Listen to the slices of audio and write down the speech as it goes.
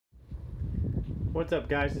What's up,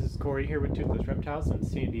 guys? This is Corey here with Toothless Reptiles in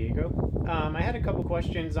San Diego. I had a couple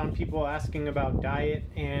questions on people asking about diet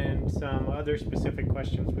and some other specific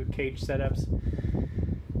questions with cage setups.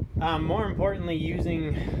 More importantly,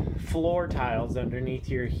 using floor tiles underneath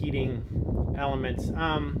your heating elements.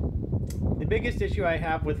 The biggest issue I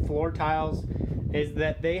have with floor tiles is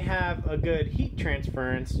that they have a good heat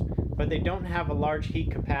transference, but they don't have a large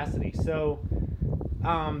heat capacity. So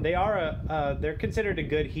they're considered a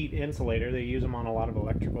good heat insulator. They use them on a lot of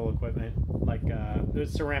electrical equipment, like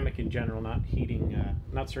ceramic in general, not heating,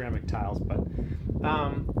 not ceramic tiles. But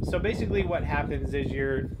so basically, what happens is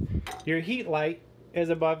your heat light is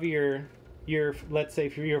above your let's say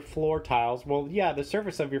for your floor tiles. Well, yeah, the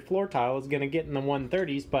surface of your floor tile is going to get in the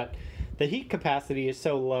 130s, but the heat capacity is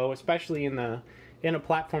so low, especially in a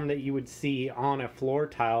platform that you would see on a floor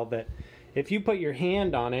tile, that if you put your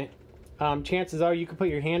hand on it, chances are you could put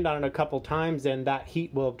your hand on it a couple times and that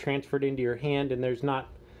heat will have transferred into your hand and there's not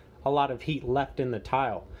a lot of heat left in the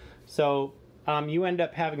tile. So you end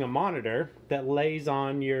up having a monitor that lays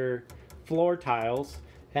on your floor tiles,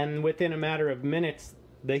 and within a matter of minutes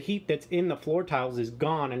the heat that's in the floor tiles is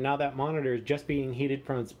gone, and now that monitor is just being heated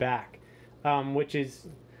from its back, which is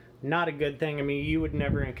not a good thing. I mean, you would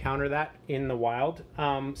never encounter that in the wild.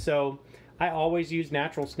 So I always use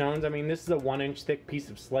natural stones. I mean, this is a 1-inch thick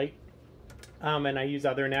piece of slate. And I use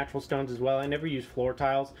other natural stones as well. I never use floor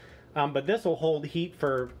tiles, but this will hold heat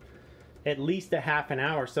for at least a half an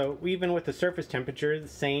hour. So even with the surface temperature, the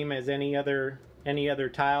same as any other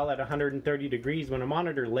tile at 130 degrees, when a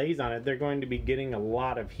monitor lays on it, they're going to be getting a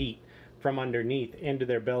lot of heat from underneath into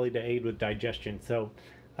their belly to aid with digestion. So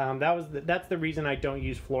that's the reason I don't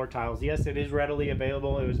use floor tiles. Yes, it is readily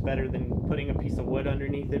available. It was better than putting a piece of wood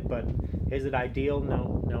underneath it, but is it ideal?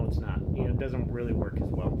 No, it's not. You know, it doesn't really work as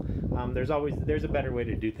well. There's a better way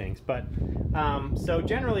to do things. But so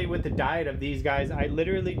generally with the diet of these guys, I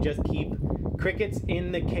literally just keep crickets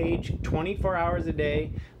in the cage 24 hours a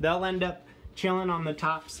day. They'll end up chilling on the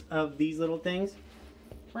tops of these little things,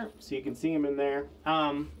 so you can see them in there.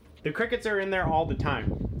 The crickets are in there all the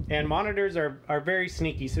time. And monitors are very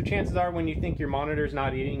sneaky, so chances are when you think your monitor's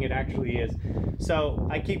not eating, it actually is. So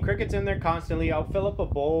I keep crickets in there constantly. I'll fill up a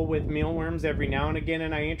bowl with mealworms every now and again,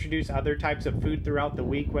 and I introduce other types of food throughout the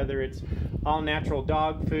week, whether it's all natural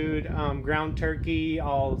dog food, ground turkey.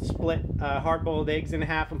 I'll split hard-boiled eggs in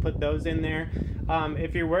half and put those in there.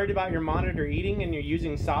 If you're worried about your monitor eating and you're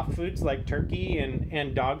using soft foods like turkey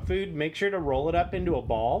and dog food, make sure to roll it up into a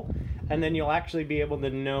ball, and then you'll actually be able to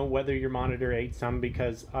know whether your monitor ate some,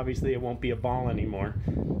 because obviously it won't be a ball anymore.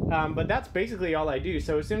 But that's basically all I do.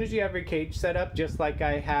 So as soon as you have your cage set up, just like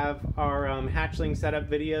I have our hatchling setup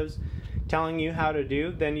videos telling you how to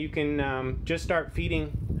do, then you can just start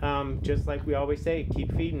feeding, just like we always say,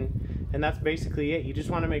 keep feeding. And that's basically it. You just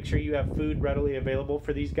want to make sure you have food readily available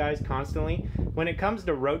for these guys constantly. When it comes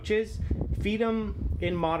to roaches, feed them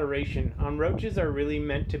in moderation. Roaches are really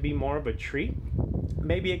meant to be more of a treat.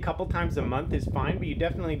 Maybe a couple times a month is fine, but you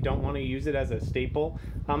definitely don't want to use it as a staple.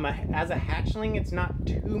 As a hatchling, it's not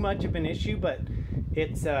too much of an issue, but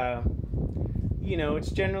it's you know, it's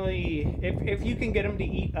generally, if you can get them to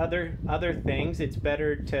eat other things, it's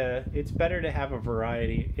better to have a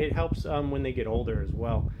variety. It helps when they get older as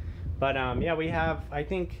well. But yeah, we have, I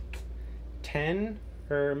think, 10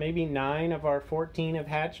 or maybe 9 of our 14 have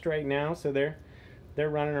hatched right now, so they're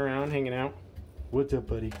running around hanging out. What's up,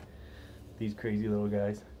 buddy? These crazy little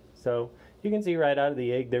guys. So you can see right out of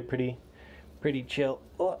the egg, they're pretty chill.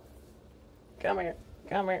 Oh, come here.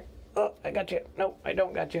 Oh, I got you. No, I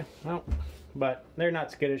don't got you. No, but they're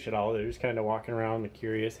not skittish at all. They're just kind of walking around,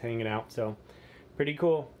 curious, hanging out. So pretty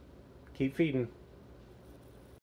cool. Keep feeding.